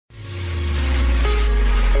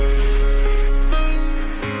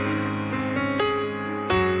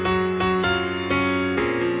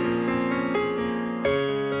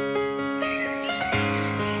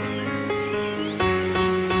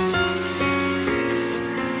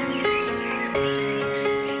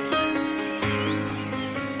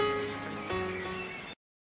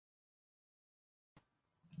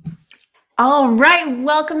All right,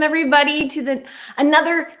 welcome everybody to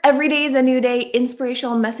another Every Day is a New Day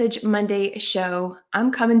Inspirational Message Monday show.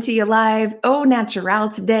 I'm coming to you live, au natural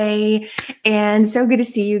today, and so good to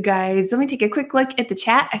see you guys. Let me take a quick look at the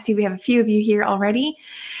chat. I see we have a few of you here already.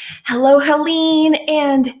 Hello, Helene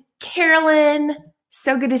and Carolyn.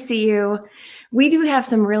 So good to see you. We do have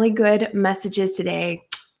some really good messages today.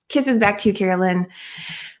 Kisses back to you, Carolyn.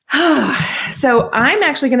 So I'm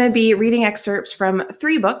actually going to be reading excerpts from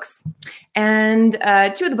 3 books, and 2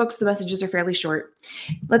 of the books, the messages are fairly short.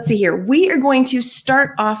 Let's see here. We are going to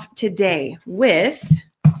start off today with,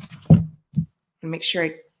 make sure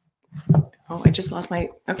I just lost my,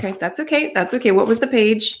 okay. That's okay. What was the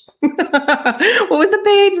page? What was the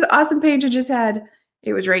page? The awesome page I just had.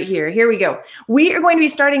 It was right here. Here we go. We are going to be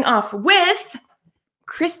starting off with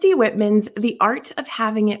Christy Whitman's The Art of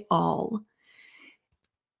Having It All.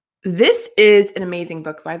 This is an amazing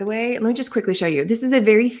book, by the way. Let me just quickly show you. This is a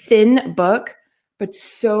very thin book, but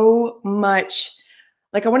so much,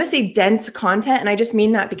 I want to say dense content. And I just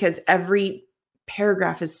mean that because every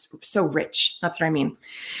paragraph is so rich. That's what I mean.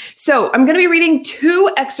 So I'm going to be reading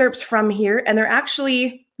 2 excerpts from here, and they're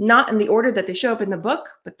actually not in the order that they show up in the book,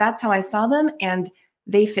 but that's how I saw them, and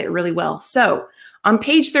they fit really well. So on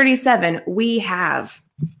page 37, we have,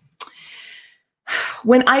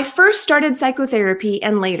 when I first started psychotherapy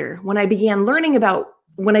and later, when I began learning about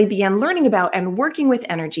and working with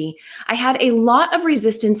energy, I had a lot of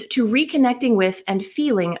resistance to reconnecting with and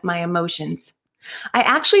feeling my emotions. I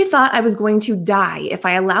actually thought I was going to die if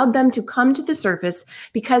I allowed them to come to the surface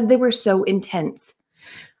because they were so intense.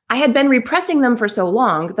 I had been repressing them for so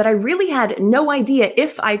long that I really had no idea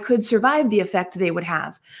if I could survive the effect they would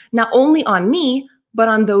have, not only on me, but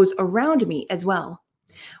on those around me as well.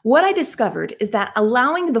 What I discovered is that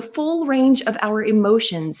allowing the full range of our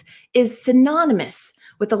emotions is synonymous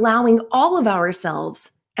with allowing all of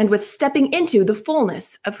ourselves and with stepping into the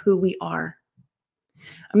fullness of who we are.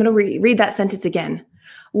 I'm going to read that sentence again.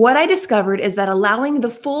 What I discovered is that allowing the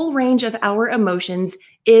full range of our emotions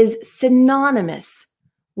is synonymous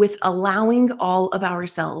with allowing all of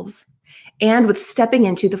ourselves and with stepping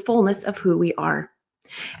into the fullness of who we are.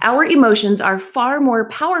 Our emotions are far more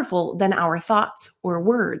powerful than our thoughts or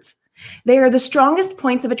words. They are the strongest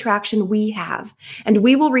points of attraction we have, and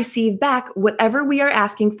we will receive back whatever we are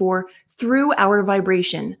asking for through our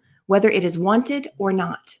vibration, whether it is wanted or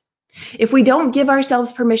not. If we don't give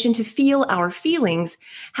ourselves permission to feel our feelings,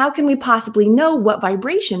 how can we possibly know what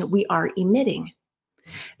vibration we are emitting?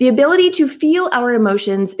 The ability to feel our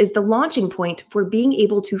emotions is the launching point for being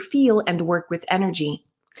able to feel and work with energy.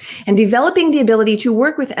 And developing the ability to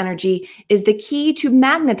work with energy is the key to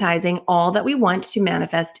magnetizing all that we want to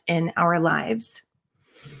manifest in our lives.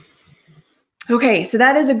 Okay, so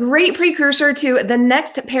that is a great precursor to the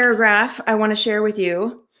next paragraph I want to share with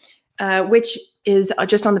you, which is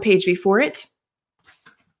just on the page before it.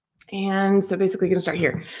 And so basically going to start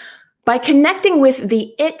here. By connecting with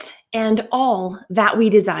the it and all that we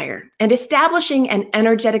desire and establishing an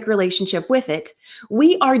energetic relationship with it,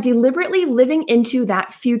 we are deliberately living into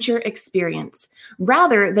that future experience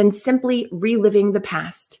rather than simply reliving the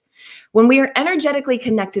past. When we are energetically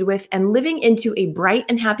connected with and living into a bright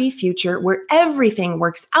and happy future where everything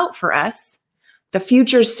works out for us, the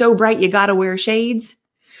future's so bright you gotta wear shades,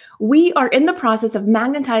 we are in the process of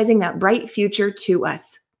magnetizing that bright future to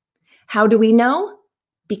us. How do we know?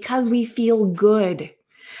 Because we feel good.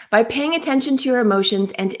 By paying attention to your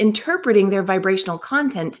emotions and interpreting their vibrational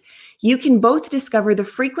content, you can both discover the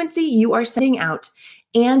frequency you are sending out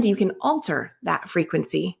and you can alter that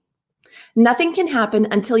frequency. Nothing can happen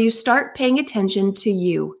until you start paying attention to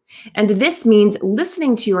you. And this means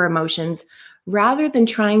listening to your emotions rather than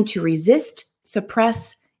trying to resist,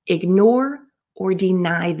 suppress, ignore, or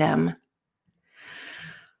deny them.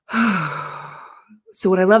 So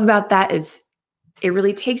what I love about that is it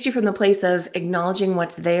really takes you from the place of acknowledging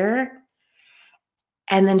what's there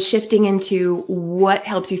and then shifting into what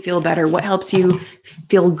helps you feel better, what helps you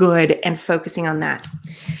feel good, and focusing on that.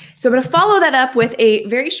 So I'm going to follow that up with a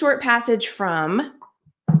very short passage from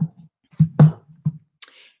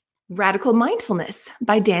Radical Mindfulness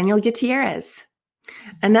by Daniel Gutierrez.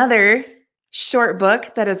 Another short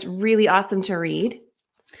book that is really awesome to read.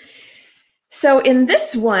 So in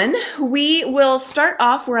this one, we will start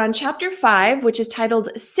off, we're on chapter 5, which is titled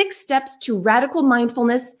 6 Steps to Radical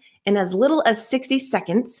Mindfulness in as little as 60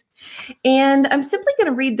 seconds. And I'm simply going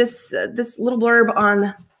to read this little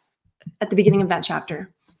blurb at the beginning of that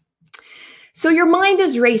chapter. So your mind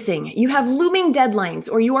is racing, you have looming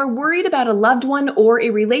deadlines, or you are worried about a loved one or a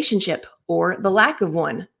relationship, or the lack of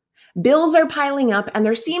one. Bills are piling up and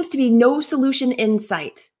there seems to be no solution in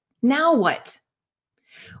sight. Now what?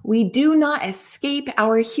 We do not escape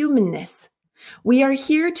our humanness. We are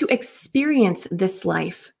here to experience this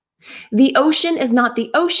life. The ocean is not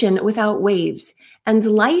the ocean without waves, and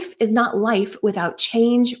life is not life without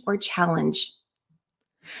change or challenge.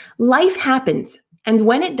 Life happens, and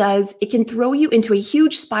when it does, it can throw you into a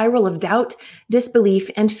huge spiral of doubt,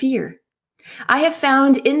 disbelief, and fear. I have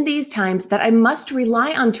found in these times that I must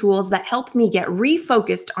rely on tools that help me get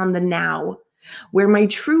refocused on the now, where my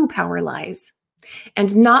true power lies,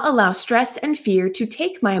 and not allow stress and fear to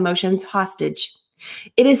take my emotions hostage.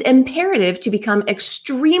 It is imperative to become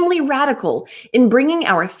extremely radical in bringing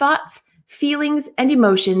our thoughts, feelings, and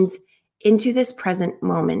emotions into this present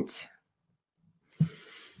moment.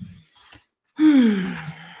 And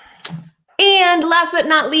last but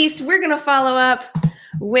not least, we're going to follow up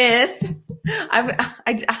with,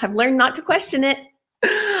 I've learned not to question it.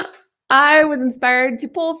 I was inspired to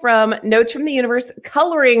pull from Notes from the Universe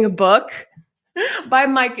coloring book by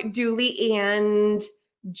Mike Dooley and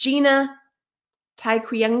Gina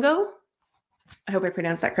Taekwondo. I hope I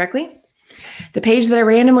pronounced that correctly. The page that I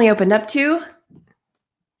randomly opened up to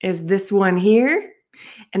is this one here.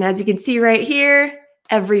 And as you can see right here,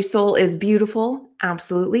 every soul is beautiful.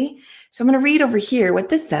 Absolutely. So I'm going to read over here what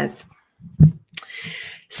this says.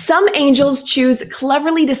 Some angels choose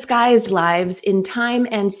cleverly disguised lives in time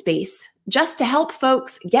and space just to help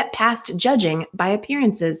folks get past judging by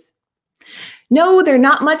appearances. No, they're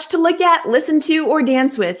not much to look at, listen to, or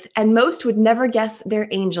dance with, and most would never guess they're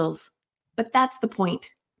angels. But that's the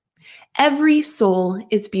point. Every soul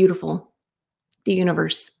is beautiful. The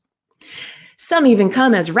universe. Some even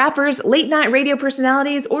come as rappers, late-night radio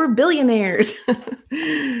personalities, or billionaires.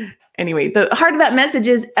 Anyway, the heart of that message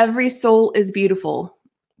is every soul is beautiful.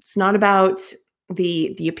 It's not about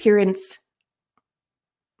the appearance,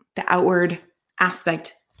 the outward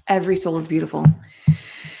aspect. Every soul is beautiful.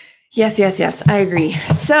 Yes, I agree.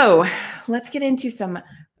 So let's get into some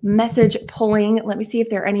message pulling. Let me see if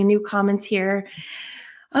there are any new comments here.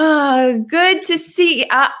 Good to see.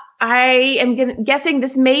 I am guessing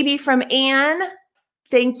this may be from Anne.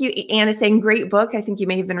 Thank you. Anne is saying great book. I think you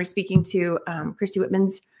may have been speaking to Christy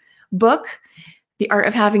Whitman's book, The Art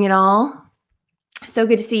of Having It All. So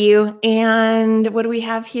good to see you. And what do we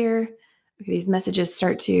have here? Okay, these messages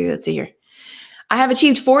start to, let's see here. I have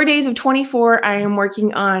achieved 4 days of 24 I am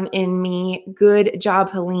working on in me. Good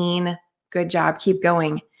job, Helene. Good job. Keep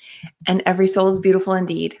going. And every soul is beautiful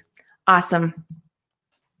indeed. Awesome.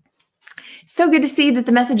 So good to see that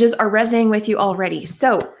the messages are resonating with you already.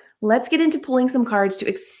 So let's get into pulling some cards to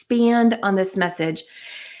expand on this message.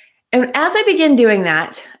 And as I begin doing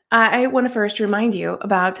that, I want to first remind you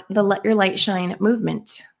about the Let Your Light Shine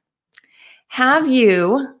movement. Have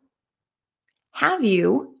you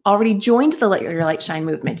already joined the Let Your Light Shine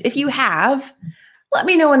movement? If you have, let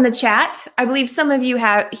me know in the chat. I believe some of you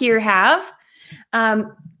have.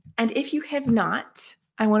 And if you have not,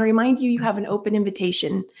 I want to remind you, you have an open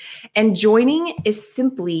invitation. And joining is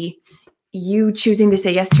simply you choosing to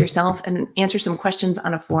say yes to yourself and answer some questions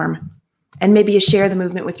on a form. And maybe you share the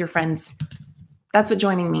movement with your friends. That's what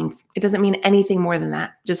joining means. It doesn't mean anything more than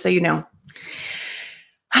that, just so you know.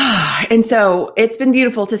 And so it's been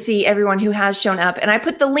beautiful to see everyone who has shown up. And I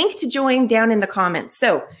put the link to join down in the comments.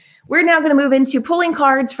 So we're now going to move into pulling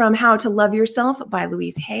cards from How to Love Yourself by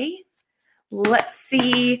Louise Hay. Let's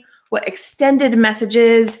see what extended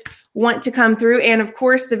messages want to come through. And of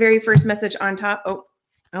course, the very first message on top. Oh,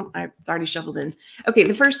 it's already shuffled in. Okay,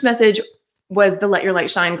 the first message was the Let Your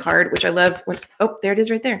Light Shine card, which I love. Oh, there it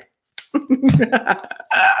is right there. I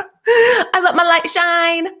let my light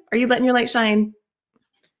shine. Are you letting your light shine?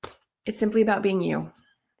 It's simply about being you.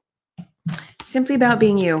 Simply about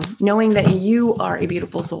being you, knowing that you are a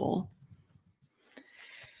beautiful soul.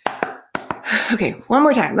 Okay, one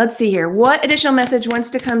more time. Let's see here. What additional message wants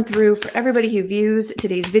to come through for everybody who views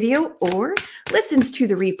today's video or listens to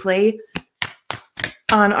the replay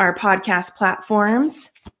on our podcast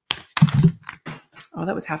platforms? Oh,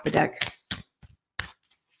 that was half the deck.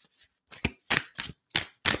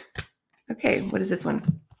 Okay, what is this one?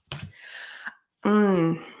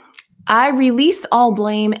 I release all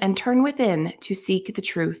blame and turn within to seek the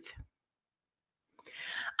truth.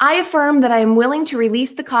 I affirm that I am willing to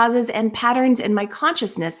release the causes and patterns in my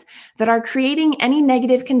consciousness that are creating any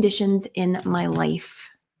negative conditions in my life.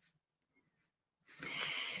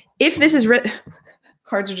 If this is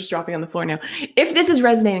cards are just dropping on the floor now. If this is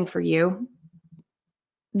resonating for you,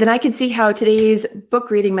 then I can see how today's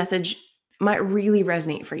book reading message might really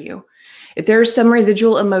resonate for you. If there are some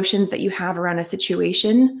residual emotions that you have around a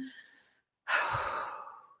situation,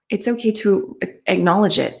 it's okay to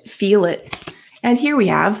acknowledge it, feel it. And here we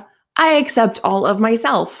have, I accept all of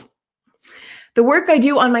myself. The work I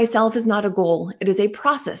do on myself is not a goal. It is a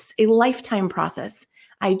process, a lifetime process.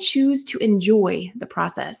 I choose to enjoy the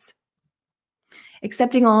process.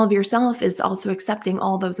 Accepting all of yourself is also accepting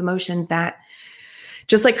all those emotions that,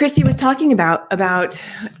 just like Christy was talking about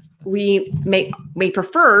we may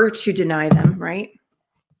prefer to deny them, right?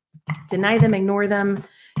 Deny them, ignore them,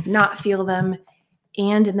 not feel them.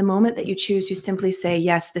 And in the moment that you choose to simply say,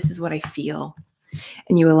 yes, this is what I feel,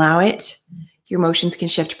 and you allow it, your emotions can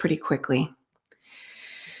shift pretty quickly.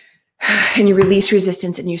 And you release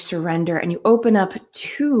resistance and you surrender and you open up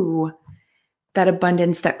to that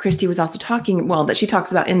abundance that Christy was also that she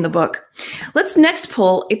talks about in the book. Let's next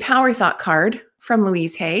pull a power thought card from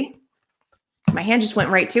Louise Hay. My hand just went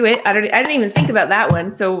right to it. I didn't even think about that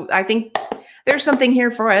one. So I think there's something here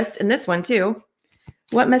for us in this one too.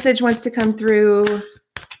 What message wants to come through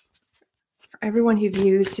for everyone who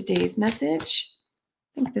views today's message?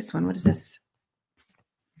 I think this one. What is this?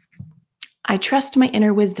 I trust my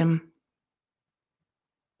inner wisdom.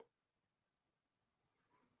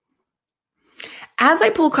 As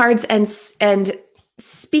I pull cards and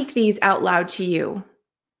speak these out loud to you,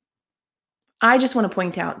 I just want to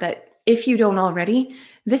point out that if you don't already,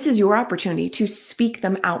 this is your opportunity to speak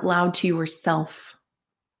them out loud to yourself.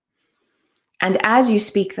 And as you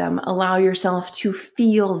speak them, allow yourself to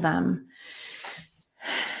feel them.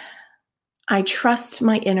 I trust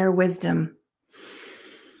my inner wisdom.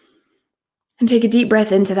 And take a deep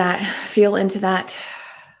breath into that. Feel into that.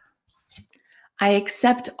 I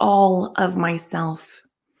accept all of myself.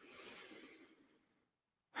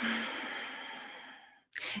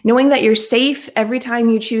 Knowing that you're safe every time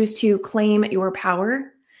you choose to claim your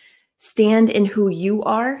power, stand in who you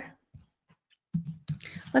are.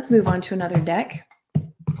 Let's move on to another deck.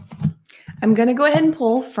 I'm going to go ahead and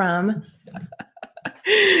pull from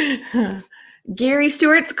Gary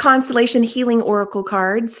Stewart's Constellation Healing Oracle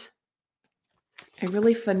cards. A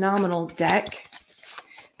really phenomenal deck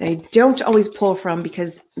that I don't always pull from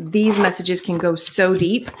because these messages can go so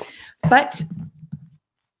deep, but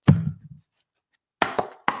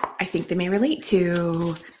I think they may relate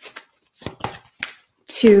to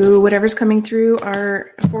whatever's coming through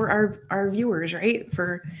for our viewers, right?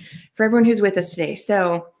 For everyone who's with us today.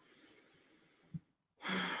 So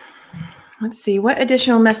let's see what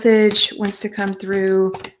additional message wants to come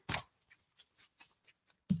through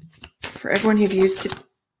for everyone who views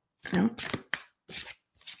no.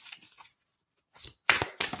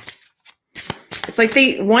 It's like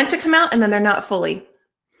they want to come out and then they're not fully.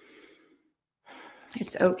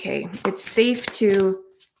 It's okay. It's safe to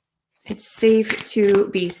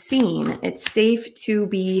be seen. It's safe to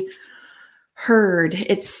be heard.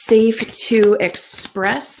 It's safe to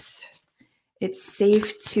express. It's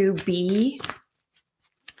safe to be.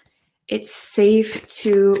 It's safe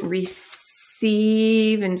to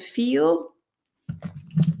receive and feel.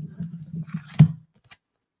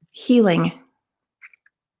 Healing.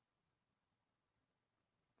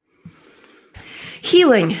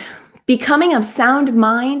 Healing, becoming of sound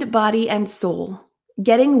mind, body, and soul,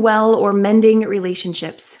 getting well or mending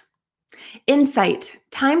relationships. Insight,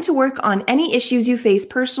 time to work on any issues you face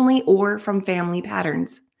personally or from family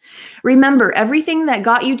patterns. Remember, everything that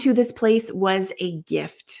got you to this place was a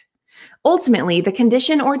gift. Ultimately, the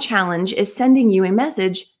condition or challenge is sending you a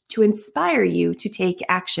message to inspire you to take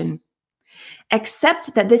action.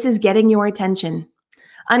 Accept that this is getting your attention.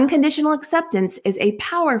 Unconditional acceptance is a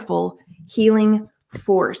powerful healing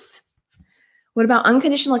force. What about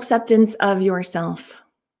unconditional acceptance of yourself?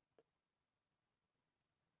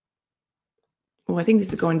 Oh, I think this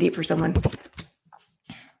is going deep for someone.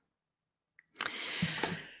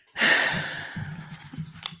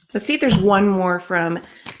 Let's see if there's one more from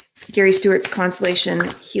Gary Stewart's Constellation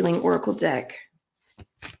Healing Oracle deck.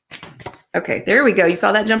 Okay, there we go. You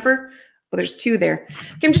saw that, Jumper? Well, there's two there.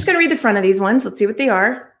 Okay, I'm just going to read the front of these ones. Let's see what they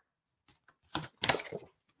are.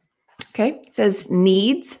 Okay, it says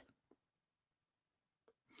needs.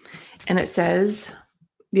 And it says,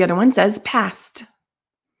 the other one says past.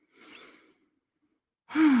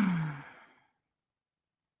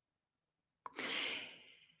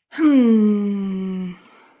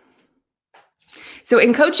 So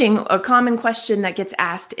in coaching, a common question that gets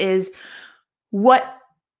asked is, what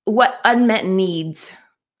unmet needs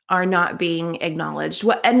are not being acknowledged?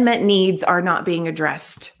 What unmet needs are not being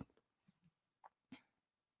addressed?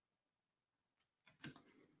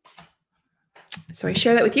 So I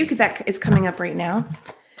share that with you because that is coming up right now.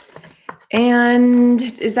 And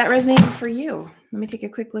is that resonating for you? Let me take a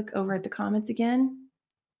quick look over at the comments again.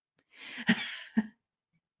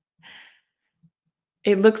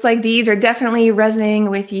 It looks like these are definitely resonating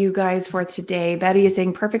with you guys for today. Betty is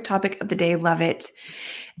saying perfect topic of the day. Love it.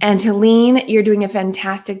 And Helene, you're doing a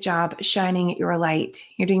fantastic job shining your light.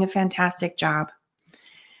 You're doing a fantastic job.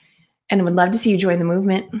 And I would love to see you join the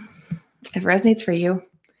movement if it resonates for you.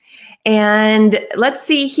 And let's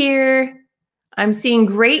see here. I'm seeing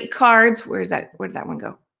great cards. Where did that one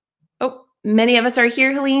go? Oh, many of us are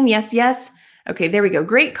here, Helene. Yes, yes. Okay, there we go.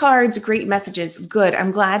 Great cards, great messages. Good.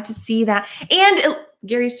 I'm glad to see that. And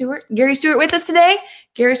Gary Stewart with us today.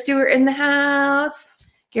 Gary Stewart in the house.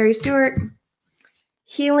 Gary Stewart,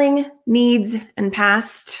 healing, needs, and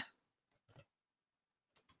past.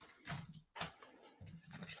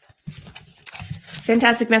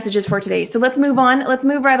 Fantastic messages for today. So let's move on. Let's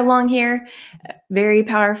move right along here. Very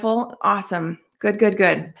powerful. Awesome. Good, good,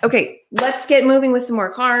 good. Okay, let's get moving with some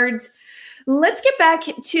more cards. Let's get back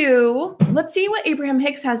to, let's see what Abraham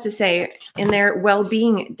Hicks has to say in their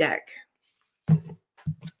well-being deck. The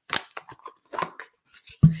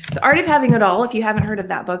Art of Having It All, if you haven't heard of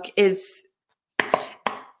that book, is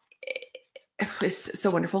so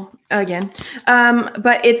wonderful again.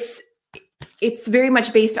 But it's very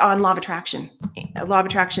much based on law of attraction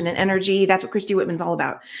and energy. That's what Christy Whitman's all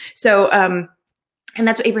about. So, and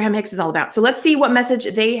that's what Abraham Hicks is all about. So let's see what message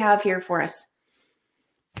they have here for us.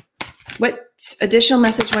 What additional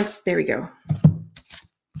message there we go.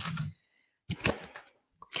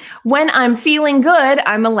 When I'm feeling good,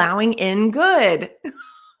 I'm allowing in good.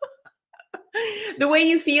 The way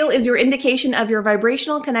you feel is your indication of your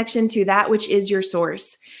vibrational connection to that which is your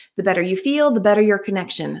source. The better you feel, the better your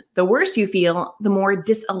connection. The worse you feel, the more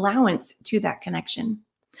disallowance to that connection.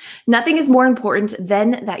 Nothing is more important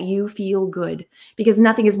than that you feel good, because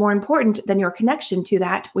nothing is more important than your connection to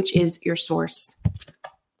that which is your source.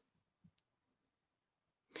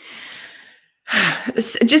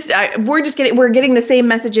 We're getting the same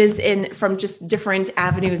messages in from just different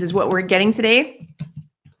avenues is what we're getting today.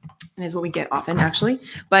 And is what we get often, actually.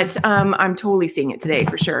 But I'm totally seeing it today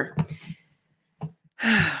for sure.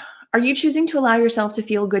 Are you choosing to allow yourself to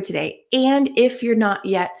feel good today? And if you're not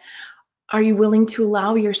yet, are you willing to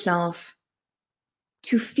allow yourself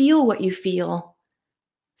to feel what you feel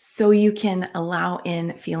so you can allow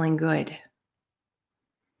in feeling good?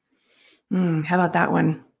 How about that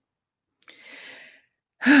one?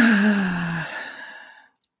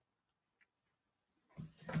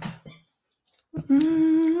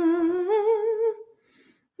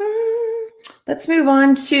 Let's move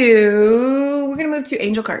on to, we're going to move to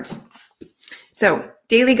angel cards. So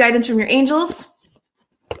daily guidance from your angels.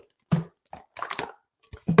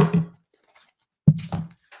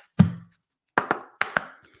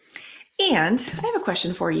 And I have a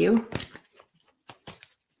question for you.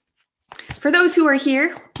 For those who are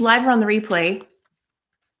here, live or on the replay,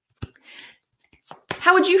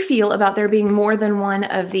 how would you feel about there being more than one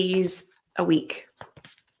of these a week?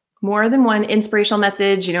 More than one inspirational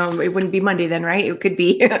message. You know, it wouldn't be Monday then, right? It could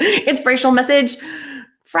be inspirational message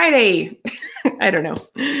Friday. I don't know.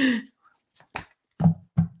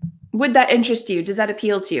 Would that interest you? Does that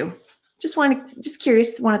appeal to you? Just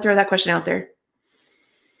curious, want to throw that question out there.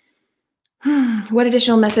 What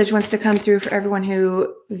additional message wants to come through for everyone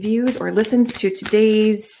who views or listens to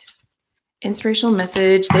today's inspirational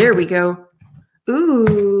message? There we go.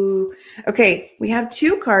 Ooh, okay. We have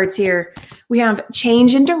two cards here. We have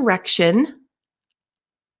change in direction.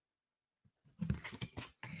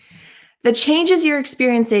 The changes you're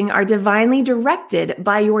experiencing are divinely directed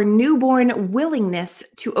by your newborn willingness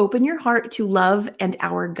to open your heart to love and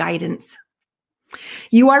our guidance.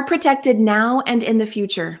 You are protected now and in the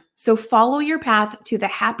future, so follow your path to the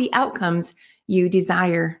happy outcomes you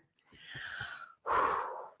desire.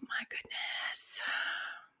 My goodness.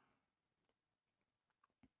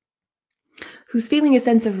 Who's feeling a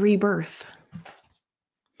sense of rebirth?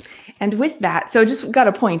 And with that, so just got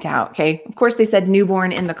to point out, okay, of course they said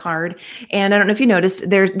newborn in the card. And I don't know if you noticed,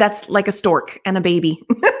 that's like a stork and a baby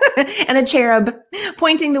and a cherub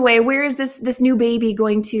pointing the way. Where is this new baby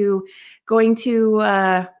going to go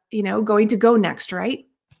next, right?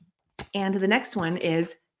 And the next one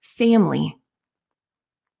is family.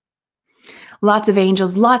 Lots of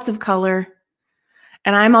angels, lots of color.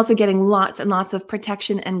 And I'm also getting lots and lots of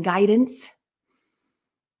protection and guidance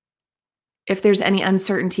if there's any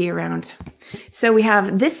uncertainty around. So we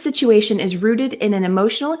have this situation is rooted in an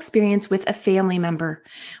emotional experience with a family member,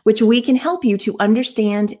 which we can help you to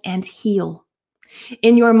understand and heal.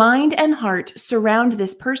 In your mind and heart, surround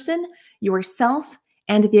this person, yourself,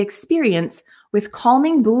 and the experience with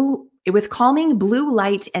calming blue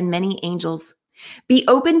light and many angels. Be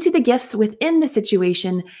open to the gifts within the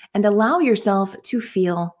situation and allow yourself to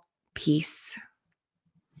feel peace.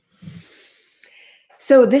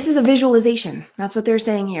 So this is a visualization. That's what they're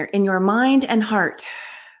saying here. In your mind and heart,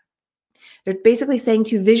 They're basically saying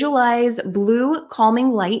to visualize blue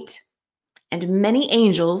calming light and many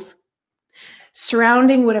angels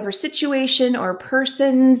surrounding whatever situation or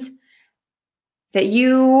persons that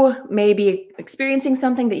you may be experiencing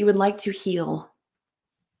something that you would like to heal.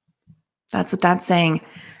 That's what that's saying.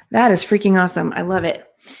 That is freaking awesome. I love it.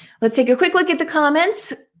 Let's take a quick look at the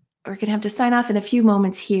comments. We're going to have to sign off in a few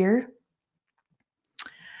moments here.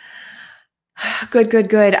 Good.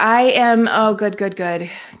 Good.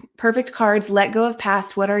 Perfect cards. Let go of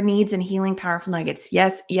past. What are needs and healing powerful nuggets?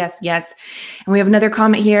 Yes. And we have another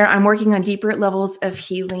comment here. I'm working on deeper levels of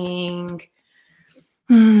healing.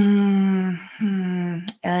 And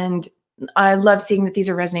I love seeing that these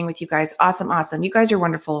are resonating with you guys. Awesome. You guys are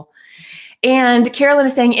wonderful. And Carolyn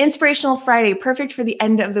is saying, Inspirational Friday, perfect for the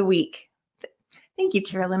end of the week. Thank you,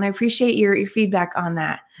 Carolyn. I appreciate your feedback on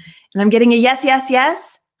that. And I'm getting a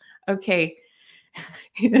yes. Okay.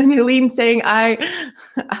 And Helene saying, I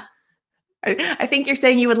think you're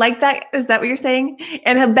saying you would like that. Is that what you're saying?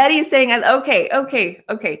 And Betty is saying, okay.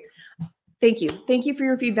 Thank you. Thank you for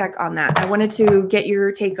your feedback on that. I wanted to get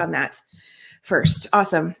your take on that first.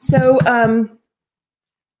 Awesome. So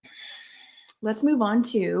let's move on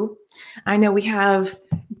to, I know we have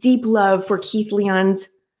deep love for Keith Leon's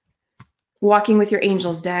Walking with Your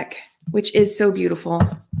Angels deck, which is so beautiful.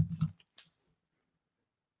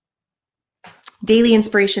 Daily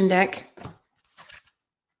Inspiration deck.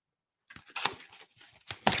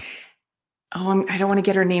 Oh, I don't want to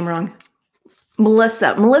get her name wrong.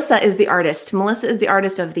 Melissa. Melissa is the artist. Melissa is the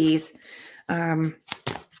artist of these.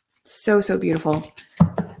 So beautiful.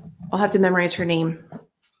 I'll have to memorize her name.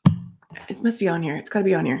 It must be on here. It's got to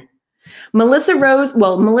be on here. Melissa Rose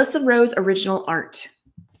Original Art.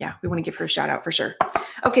 Yeah, we want to give her a shout out for sure.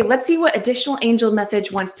 Okay, let's see what additional angel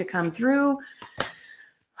message wants to come through.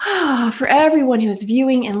 For everyone who is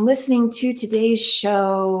viewing and listening to today's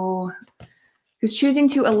show, who's choosing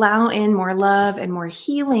to allow in more love and more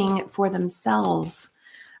healing for themselves,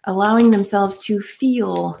 allowing themselves to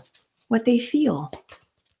feel what they feel.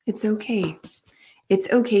 It's okay. It's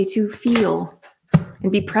okay to feel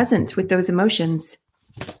and be present with those emotions.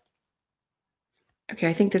 Okay,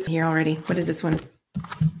 I think this one here already. What is this one?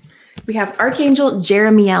 We have Archangel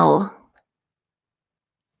Jeremiel.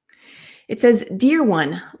 It says, Dear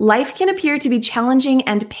one, life can appear to be challenging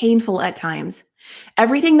and painful at times.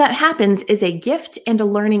 Everything that happens is a gift and a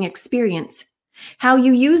learning experience. How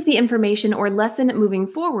you use the information or lesson moving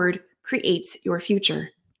forward creates your future.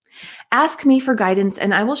 Ask me for guidance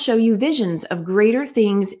and I will show you visions of greater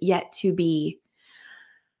things yet to be.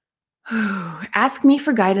 Ask me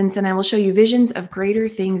for guidance and I will show you visions of greater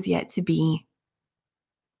things yet to be.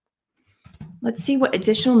 Let's see what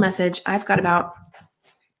additional message I've got about.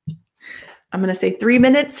 I'm going to say 3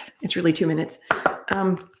 minutes. It's really 2 minutes.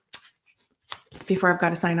 Before I've got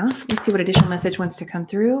to sign off. Let's see what additional message wants to come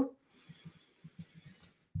through.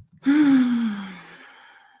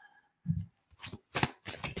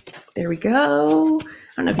 There we go. I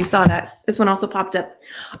don't know if you saw that. This one also popped up.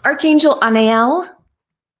 Archangel Anael.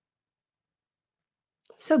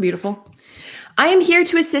 So beautiful. I am here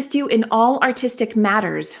to assist you in all artistic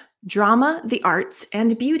matters, drama, the arts,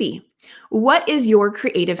 and beauty. What is your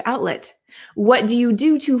creative outlet? What do you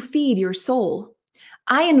do to feed your soul?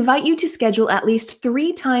 I invite you to schedule at least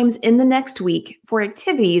 3 times in the next week for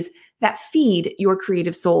activities that feed your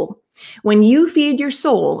creative soul. When you feed your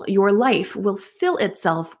soul, your life will fill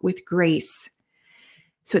itself with grace.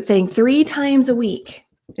 So it's saying 3 times a week.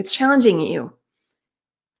 It's challenging you.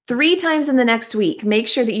 3 times in the next week, make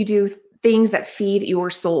sure that you do things that feed your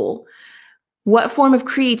soul. What form of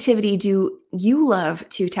creativity do you love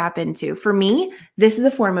to tap into? For me, this is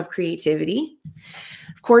a form of creativity.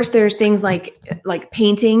 Of course, there's things like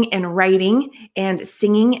painting and writing and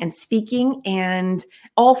singing and speaking and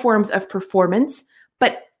all forms of performance.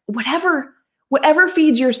 But whatever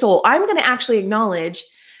feeds your soul, I'm going to actually acknowledge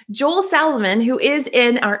Joel Salomon, who is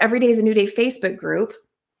in our Every Day is a New Day Facebook group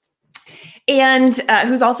and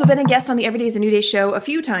who's also been a guest on the Every Day is a New Day show a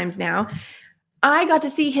few times now. I got to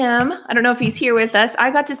see him. I don't know if he's here with us.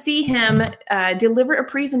 I got to see him deliver a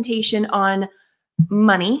presentation on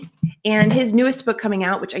money and his newest book coming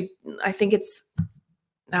out, which I think it's,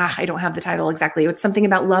 I don't have the title exactly. It's something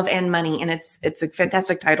about love and money. And it's a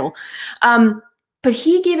fantastic title. But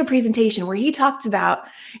he gave a presentation where he talked about,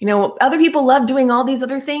 other people love doing all these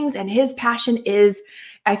other things. And his passion is,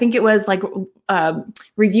 I think it was like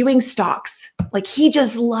reviewing stocks. Like he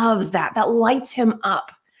just loves that. That lights him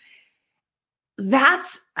up.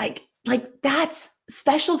 That's that's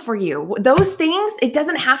special for you. Those things, it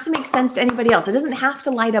doesn't have to make sense to anybody else. It doesn't have to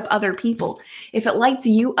light up other people. If it lights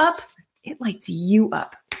you up, it lights you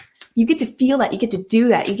up. You get to feel that. You get to do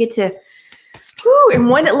that. You get to Whew, and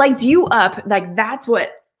when it lights you up, like that's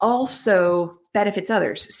what also benefits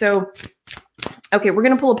others. So, okay, we're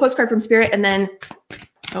going to pull a postcard from Spirit and then,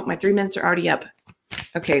 oh, my 3 minutes are already up.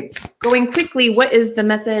 Okay, going quickly. What is the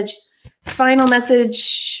message? Final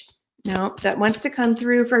message. No, that wants to come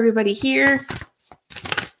through for everybody here.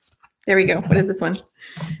 There we go. What is this one?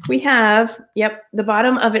 We have, the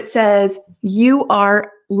bottom of it says, you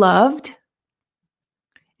are loved.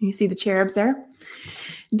 You see the cherubs there?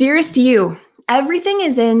 Dearest you, everything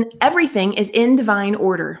is in divine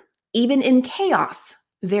order. Even in chaos,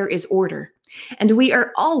 there is order. And we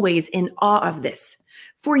are always in awe of this.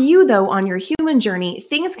 For you, though, on your human journey,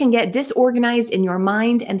 things can get disorganized in your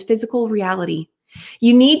mind and physical reality.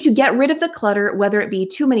 You need to get rid of the clutter, whether it be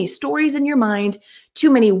too many stories in your mind,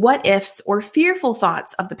 too many what ifs, or fearful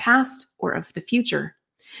thoughts of the past or of the future.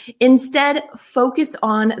 Instead, focus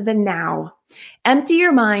on the now. Empty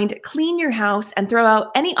your mind, clean your house, and throw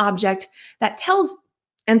out any object that tells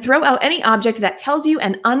you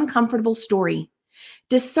an uncomfortable story.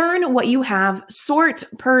 Discern what you have, sort,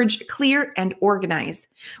 purge, clear, and organize.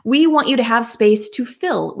 We want you to have space to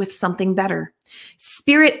fill with something better.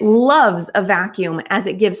 Spirit loves a vacuum as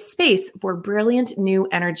it gives space for brilliant new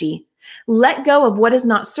energy. Let go of what is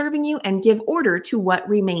not serving you and give order to what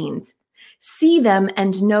remains. See them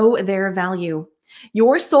and know their value.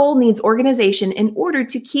 Your soul needs organization in order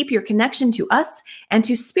to keep your connection to us and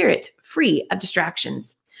to Spirit free of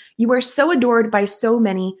distractions. You are so adored by so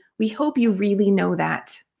many. We hope you really know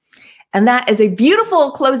that. And that is a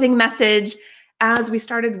beautiful closing message as we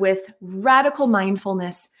started with radical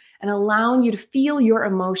mindfulness and allowing you to feel your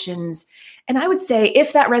emotions. And I would say,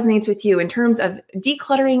 if that resonates with you in terms of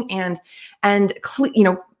decluttering and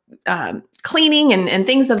cleaning and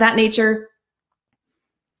things of that nature,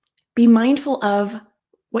 be mindful of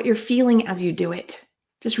what you're feeling as you do it.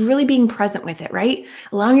 Just really being present with it, right?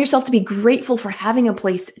 Allowing yourself to be grateful for having a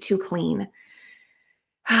place to clean.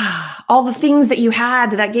 All the things that you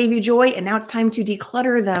had that gave you joy, and now it's time to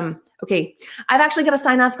declutter them. Okay, I've actually got to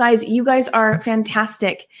sign off, guys. You guys are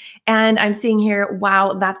fantastic. And I'm seeing here,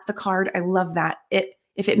 wow, that's the card. I love that.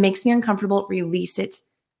 If it makes me uncomfortable, release it.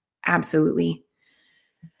 Absolutely.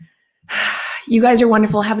 You guys are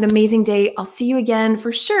wonderful. Have an amazing day. I'll see you again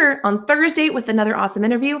for sure on Thursday with another awesome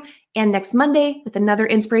interview, and next Monday with another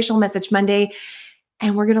Inspirational Message Monday.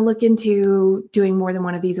 And we're going to look into doing more than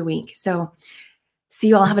one of these a week. So see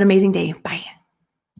you all. Have an amazing day. Bye.